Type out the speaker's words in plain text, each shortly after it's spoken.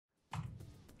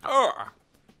Ah!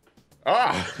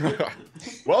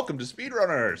 Welcome to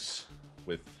SpeedRunners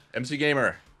with MC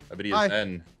Gamer,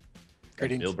 Avidyazen,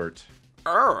 and Gilbert,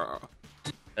 and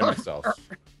myself.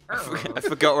 I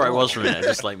forgot where I was from it. I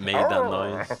just like made that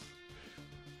noise.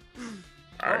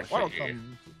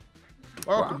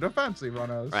 Welcome to Fancy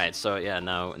Runners. Right, so yeah,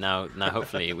 now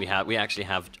hopefully we actually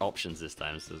have options this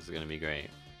time, so this is gonna be great.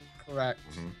 Correct.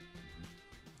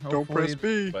 Don't press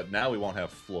B. But now we won't have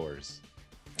floors.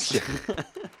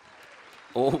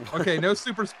 Oh. Okay, no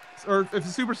super, or if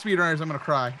it's super speedrunners, I'm gonna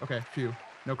cry. Okay, phew,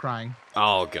 no crying.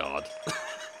 Oh god.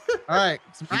 All right,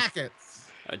 some packets.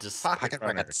 I just Pocket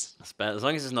rockets. as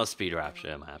long as it's not speed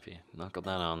rapture, I'm happy. Not got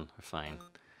that on, we're fine.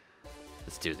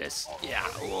 Let's do this. Yeah.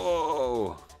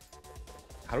 Whoa.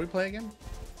 How do we play again?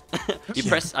 You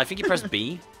press. I think you press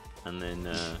B, and then.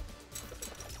 And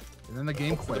then the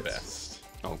game Hope for the quits. best.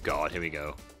 Oh god, here we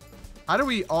go. How do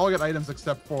we all get items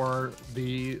except for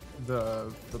the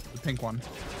pink one?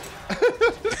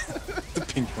 The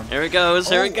pink one. Here it goes.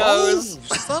 Here it goes.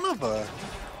 Oh, son of a.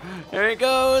 Here it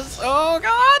goes. Oh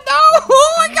god, no!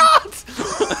 Oh my god!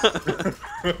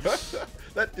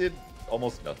 That did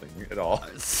almost nothing at all.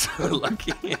 So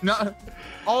lucky. No,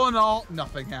 all in all,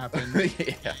 nothing happened.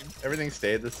 Yeah, everything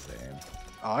stayed the same.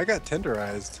 Oh, I got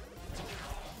tenderized.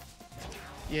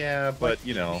 Yeah, but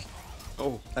you know.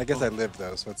 Oh. I guess I lived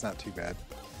though, so it's not too bad.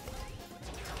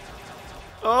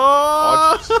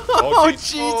 Oh, Oh,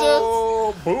 Jesus!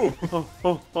 Oh, boom!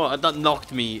 Oh, that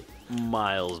knocked me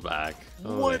miles back.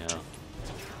 Holy What? hell.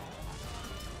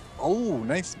 Oh,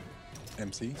 nice,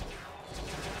 MC.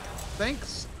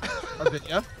 Thanks,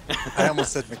 Avidya. I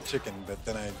almost said McChicken, but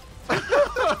then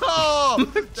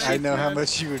Oh, I know how man.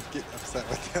 much you would get upset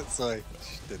with that, so I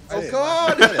didn't say Oh it.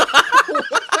 God!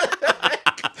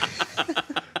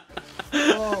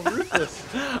 Oh, ruthless!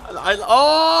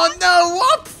 Oh no!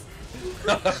 What?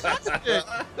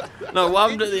 No, what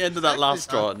happened at the end of that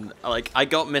last one? Like, I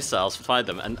got missiles, fired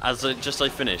them, and as I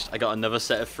finished, I got another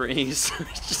set of freeze.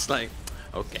 It's just like,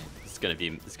 okay, it's gonna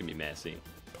be messy.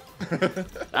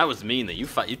 That was mean that you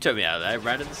took me out of there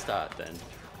right at the start. Then,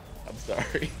 I'm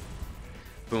sorry.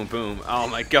 boom, boom. Oh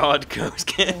my God, Co's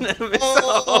getting a missile.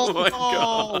 Oh my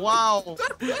Oh, God. wow.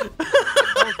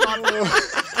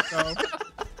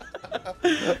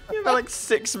 You had like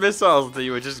 6 missiles that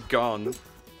you were just gone.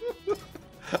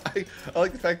 I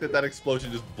like the fact that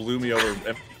explosion just blew me over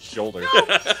MC's shoulder.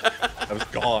 I was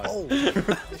gone. Oh.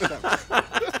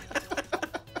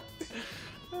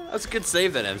 That's a good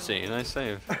save, then, MC. Nice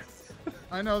save.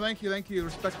 I know, thank you,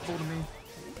 respectful to me.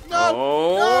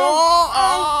 Oh!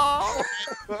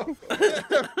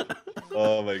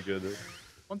 Oh my goodness.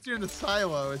 Once you're in the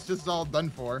silo, it's just all done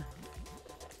for.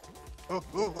 Oh,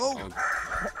 oh, oh.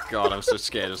 Oh, God, I'm so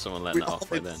scared of someone letting We that all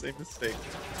off made right the then. same mistake.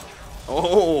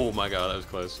 Oh my God, that was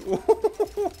close.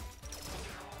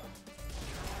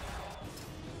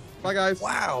 Bye, guys.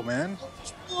 Wow, man.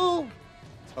 Oh,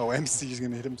 MC's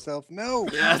gonna hit himself. No.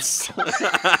 Yes.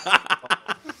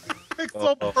 It's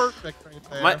so perfect right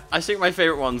there. I think my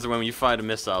favorite ones are when you fired a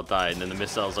missile, died, and then the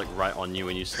missile's like right on you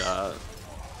when you start.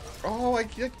 Oh, I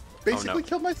basically no.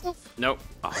 killed myself. Nope.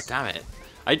 Oh, damn it.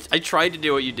 I tried to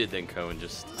do what you did then, Co, and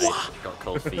just I got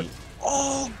cold feet.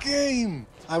 All game.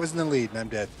 I was in the lead, and I'm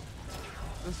dead.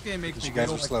 This game makes But me you guys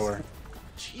feel were like slower.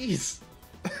 Jeez.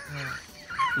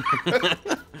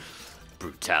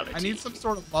 Brutality. I need some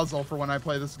sort of muzzle for when I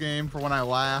play this game, for when I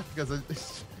laugh, because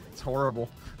it's horrible.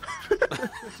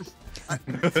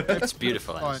 It's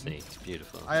beautiful, fun. MC. It's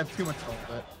beautiful. I have too much fun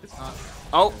with it. It's not.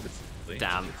 Oh, It's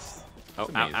damn. It's Oh,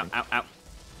 ow, amazing. ow, ow, ow.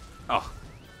 Oh.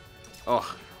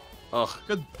 Oh. Oh.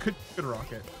 Good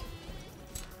rocket.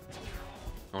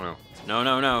 Oh no. No,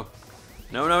 no, no.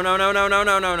 No, no, no, no, no, no,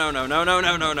 no, no, no, no, no, no,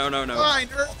 no, no, no, no, no. Fine,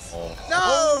 nerds. Oh.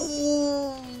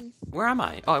 No! Where am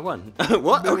I? Oh, I won.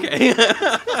 What? Okay. You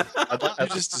I'd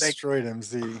just destroyed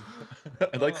MC.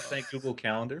 like to thank Google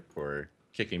Calendar for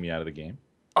kicking me out of the game.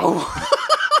 Oh,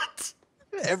 what?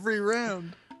 Every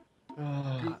round.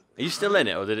 Are you still in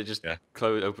it, or did it just Yeah.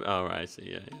 close? Open? Oh, right. I see.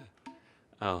 Yeah, yeah.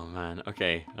 Oh man.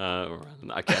 Okay.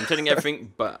 Okay. I'm turning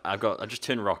everything, but I just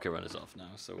turned rocket runners off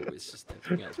now, so it's just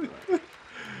everything else.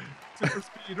 Super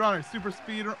speed runner. Super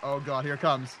speed. Oh god, here it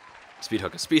comes. Speed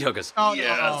hookers. Speed hookers. Oh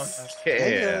Yes. no!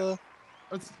 Yeah.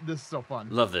 This is so fun.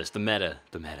 Love this. The meta.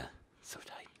 The meta. So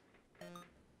tight.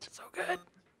 So good.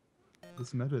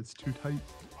 This meta is too tight.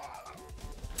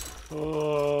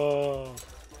 Oh.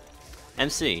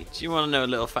 MC, do you want to know a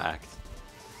little fact?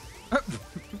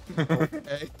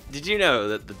 Okay. Did you know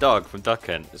that the dog from Duck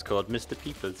Hunt is called Mr.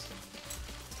 Peepers?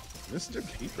 Mr.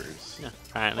 Peepers. Yeah,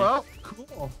 apparently. Well,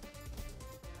 cool.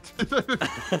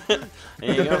 There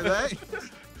you go. Hey,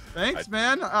 Thanks,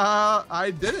 man.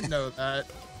 I didn't know that.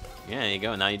 Yeah, there you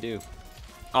go. Now you do.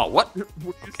 Oh, what? Were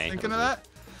you Okay, thinking that of was that?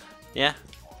 Yeah.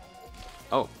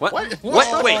 Oh, what? What?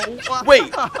 What?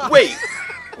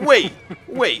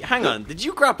 Wait. Hang on. Did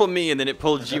you grapple me and then it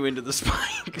pulled you into the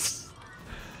spikes?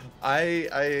 I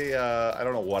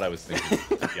don't know what I was thinking,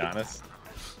 to be honest.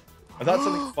 I thought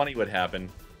something funny would happen,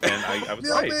 and I was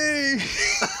right.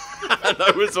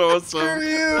 That was awesome. Screw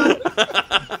you!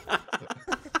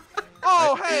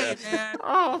 Oh, hey, man.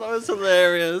 Oh, that was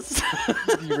hilarious.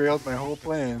 You derailed my whole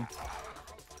plan.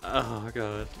 Oh,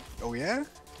 God. Oh, yeah?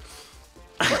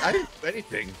 I didn't do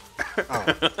anything. Oh.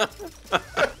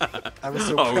 I was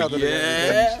so Oh, proud that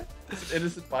yeah. It's an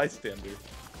innocent bystander.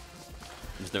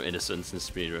 There's no innocence in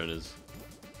speedrunners.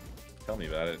 Tell me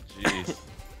about it. Jeez.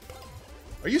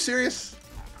 Are you serious?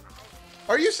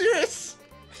 Are you serious?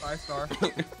 5-star.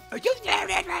 Are you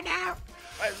serious right now?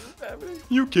 Why is this happening?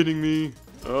 You kidding me?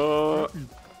 Oh.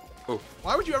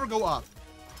 Why would you ever go up?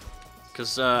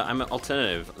 Because I'm an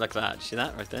alternative like that. See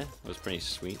that right there? That was pretty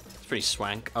sweet. It's pretty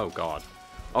swank. Oh, God.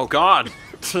 Oh, God.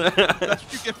 That's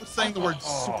what you get for saying the word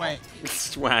swank.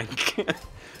 Swank. It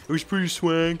was pretty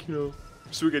swank, you know.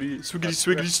 Swiggity,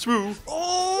 swoo.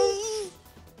 Oh!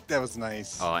 That was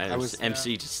nice. Oh, and I it was was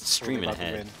MC just streaming totally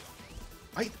about to ahead.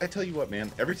 win. I tell you what,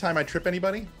 man. Every time I trip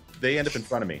anybody, they end up in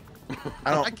front of me.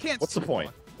 I don't. I can't What's the see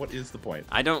point? What is the point?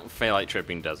 I don't feel like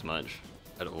tripping does much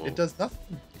at all. It does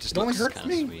nothing. It just It only looks hurts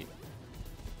kinda me. Sweet.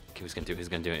 Okay, who's gonna do it? Who's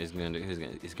gonna do it? Who's gonna do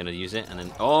it? He's gonna use it, and then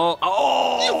oh!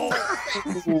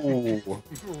 Ooh. It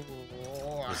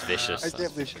was vicious. I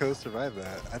can't believe Coe survived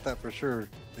that. I thought for sure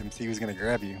MC was gonna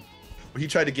grab you. He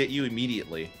tried to get you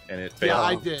immediately, and it failed. Yeah,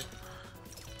 I did.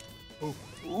 Ooh.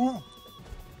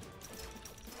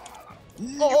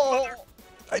 Oh!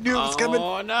 I knew it was coming.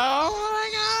 Oh no!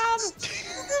 Oh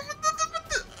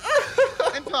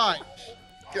And time.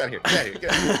 Get out of here! Get out of here!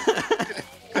 Get out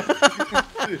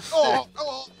of here! Oh!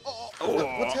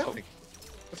 What's happening?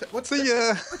 What's See that?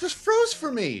 ya. It just froze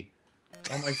for me.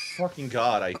 Oh my fucking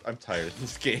god! I'm tired of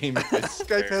this game. I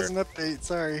Skype has swear. an update.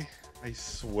 Sorry. I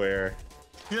swear.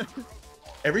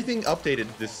 Everything updated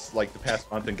this like the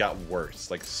past month and got worse.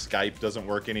 Like Skype doesn't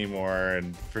work anymore,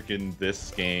 and freaking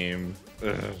this game.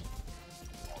 Ugh.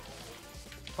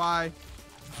 Bye.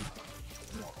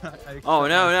 Oh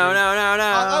no!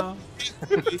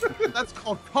 That's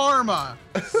called karma,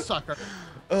 sucker.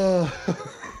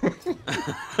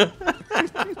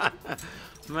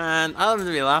 Man, I wanted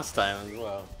to be last time as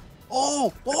well.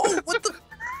 Oh! What the?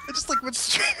 I just like went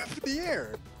straight up in the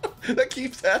air. That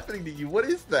keeps happening to you. What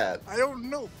is that? I don't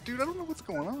know, dude. I don't know what's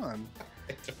going on.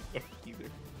 I don't know either.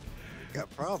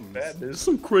 Got problems. Madness.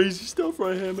 Some crazy stuff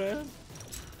right here, man.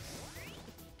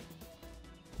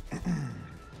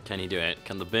 Can he do it?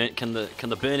 Can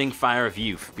the burning fire of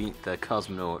youth beat the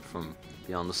cosmonaut from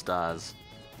beyond the stars?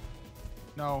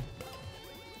 No.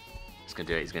 He's gonna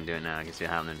do it. He's gonna do it now. I can see it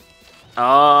happening.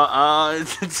 Oh!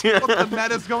 What the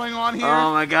meta's going on here?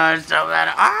 Oh my God! It's so bad.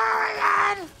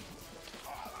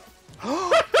 Oh my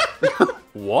God!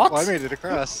 What? Well, I made it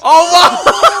across. Oh wow!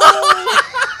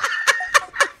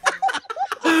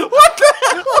 What the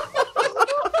hell?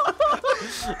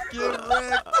 Get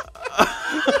wrecked.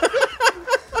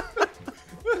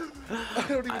 I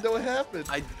don't even know what happened.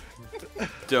 I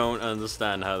don't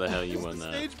understand how the hell you Is won the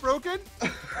that. stage broken?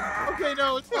 Okay,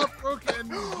 no, it's not broken,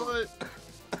 but...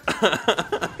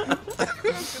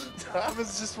 I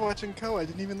was just watching Coe. I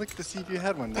didn't even look to see if you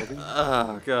had one, Daddy.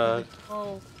 Oh God.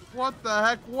 Oh, what the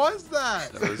heck was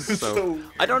that? That was so... So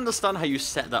I don't understand how you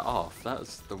set that off. That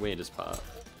was the weirdest part.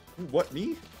 what,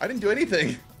 me? I didn't do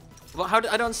anything. Well, I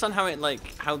don't understand how it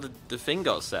how the thing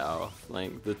got set off,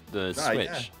 like the switch.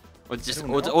 Yeah. Or it's just don't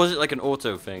or, know. or is it like an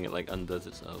auto thing? It like undoes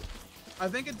itself. I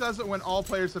think it does it when all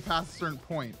players have passed a certain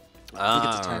point. I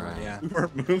think it's a timer, right. yeah. We're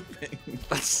moving.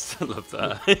 I still love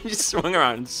that. He just swung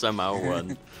around and somehow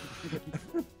won.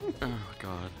 Oh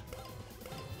God.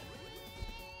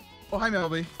 Oh, hi,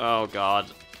 Melby. Oh God.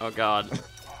 Oh God.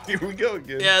 Here we go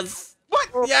again. Yes. What?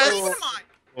 Yes! What am I?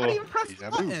 I didn't even press the Deja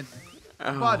vu. button.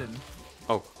 Oh. Button.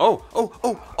 Oh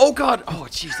God. Oh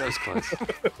jeez, that was close.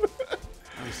 That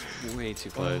was way too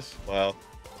close. Wow.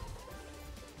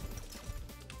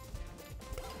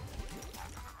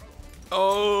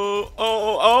 Oh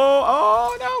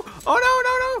no!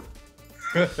 Oh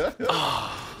no!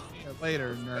 Yeah,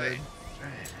 later, nerd.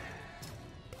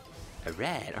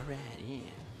 Alright, yeah.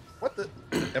 What the?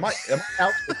 Am I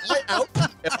out? Am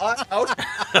I out?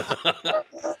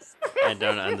 I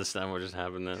don't understand what just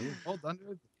happened then. Well done,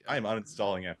 nerd. I am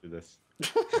uninstalling after this. I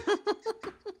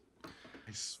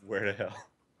swear to hell.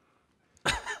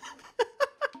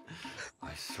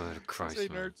 I swear to Christ, Say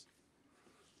man. nerds.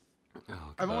 Oh,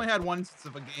 I've God. only had one instance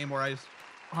of a game where I just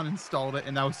uninstalled it,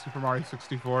 and that was Super Mario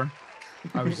 64.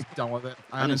 I was just done with it.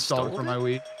 I uninstalled it from my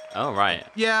Wii. Oh, right.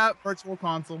 Yeah, Virtual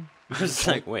Console. I was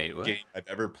like, wait, what? Game I've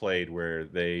ever played where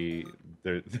they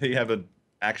have an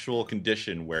actual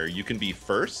condition where you can be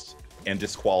first and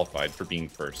disqualified for being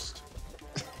first.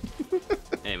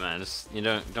 Hey man, just, you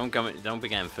don't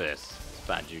begin first. It's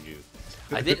bad juju.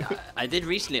 I did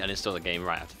recently uninstall the game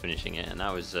right after finishing it, and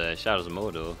that was Shadows of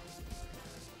Mordor.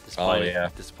 Oh yeah.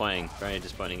 Disappointing, very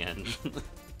disappointing end.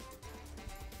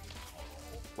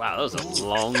 Wow, that was a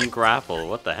long grapple.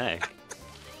 What the heck?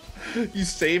 You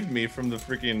saved me from the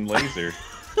freaking laser.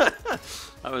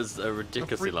 That was a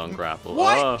ridiculously long grapple.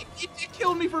 What? Oh. You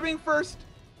killed me for being first.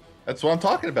 That's what I'm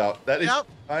talking about. That is Yep.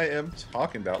 I am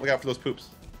talking about. Look out for those poops.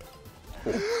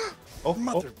 Cool. Oh,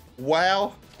 Mother. oh,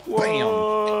 wow.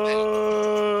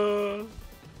 Whoa.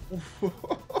 Bam.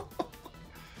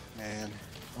 Man.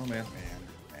 Oh man.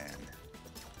 Man.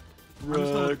 I'm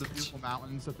just going with the beautiful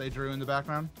mountains that they drew in the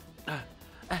background. No.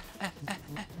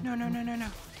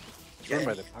 It's run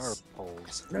by the power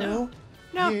poles. No.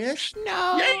 No. Yes.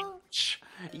 No. Yes.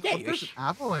 What, there's an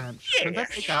avalanche. Did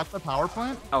that take out the power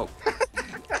plant? Oh,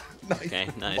 Nice. okay,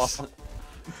 nice.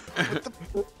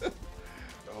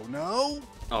 Oh no!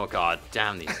 Oh god,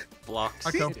 damn these blocks.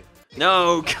 I killed.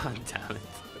 No, god damn it.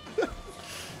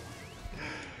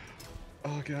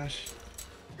 Oh gosh.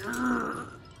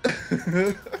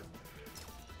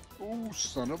 Ooh,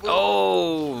 son of a.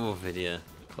 Oh, Vidya.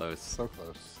 Close. So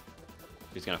close.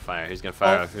 Who's gonna fire? Who's gonna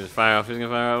fire off? Who's gonna fire off? Who's gonna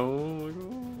fire off? Oh my god.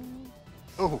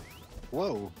 Oh,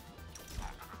 whoa.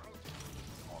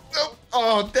 Oh,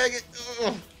 oh dang it.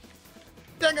 Oh.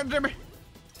 Dang it, Jimmy.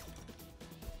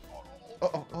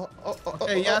 Oh.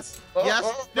 Okay, yes. Yes.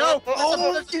 No.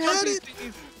 Oh, There's a you had jumpy it.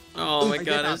 Steve. Oh my I god,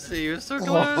 did I have see you so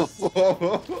close.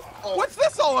 What's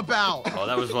this all about? Oh,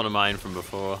 that was one of mine from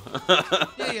before.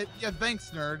 Yeah, thanks,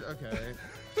 nerd. Okay.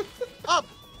 Up.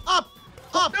 No.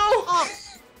 Up.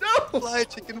 No. Fly,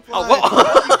 chicken, fly. Oh,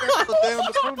 what? The damn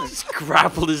opponent. Just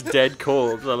grappled his dead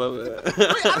corpse. I love it. Wait,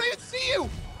 I don't even see you.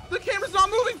 The camera's not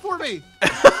moving for me.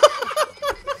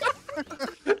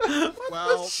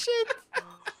 Well, Shit.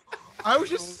 I was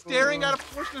just staring at a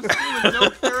portion of screen with no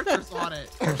characters on it.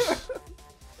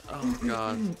 Oh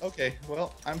god. Okay,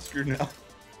 well, I'm screwed now.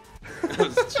 That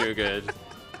was too good.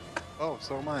 Oh,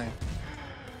 so am I.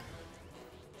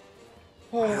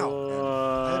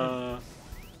 Uh,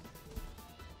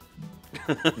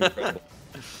 Incredible.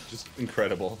 Just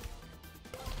incredible.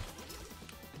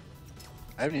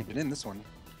 I haven't even been in this one.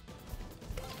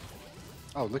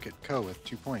 Oh, look at Ko with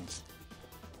 2 points.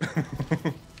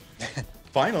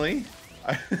 Finally,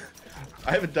 I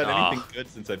haven't done Ah. anything good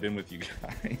since I've been with you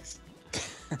guys.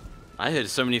 I heard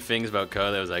so many things about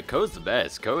Ko that was like, Ko's the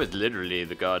best. Ko is literally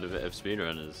the god of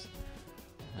speedrunners.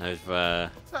 I've,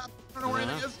 What's happening? I don't know where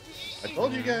anything is. I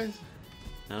told you guys.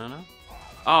 I don't know.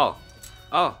 Oh.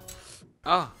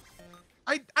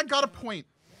 I got a point.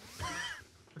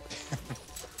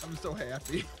 I'm so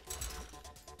happy.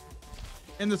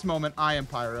 In this moment, I am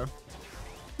Pyro.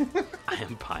 I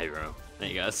am Pyro. There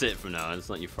you go. That's it from now on. It's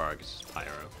not Euphoric, it's just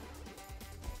Pyro.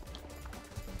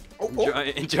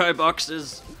 Enjoy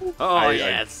boxes. Oh,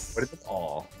 yes. What is it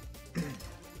all?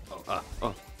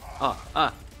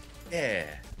 Yeah.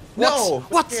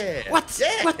 What? Yeah. What?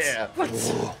 Yeah.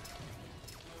 What?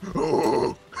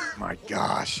 Oh my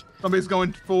gosh. Somebody's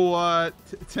going full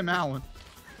Tim Allen.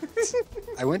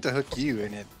 I went to hook you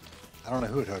and I don't know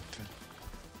who it hooked.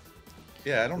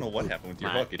 Yeah, I don't know what happened with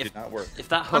your Man, hook. It did not work. If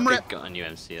that I'm hook rip. had got on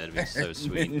UMC, that'd be so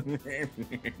sweet.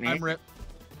 I'm Rip.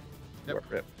 You are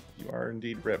Rip. You are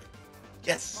indeed Rip.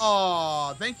 Yes.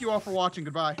 Aw, thank you all for watching.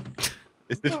 Goodbye.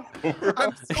 Is it over?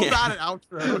 I'm so bad at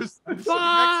outros.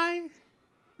 Bye.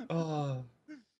 Oh.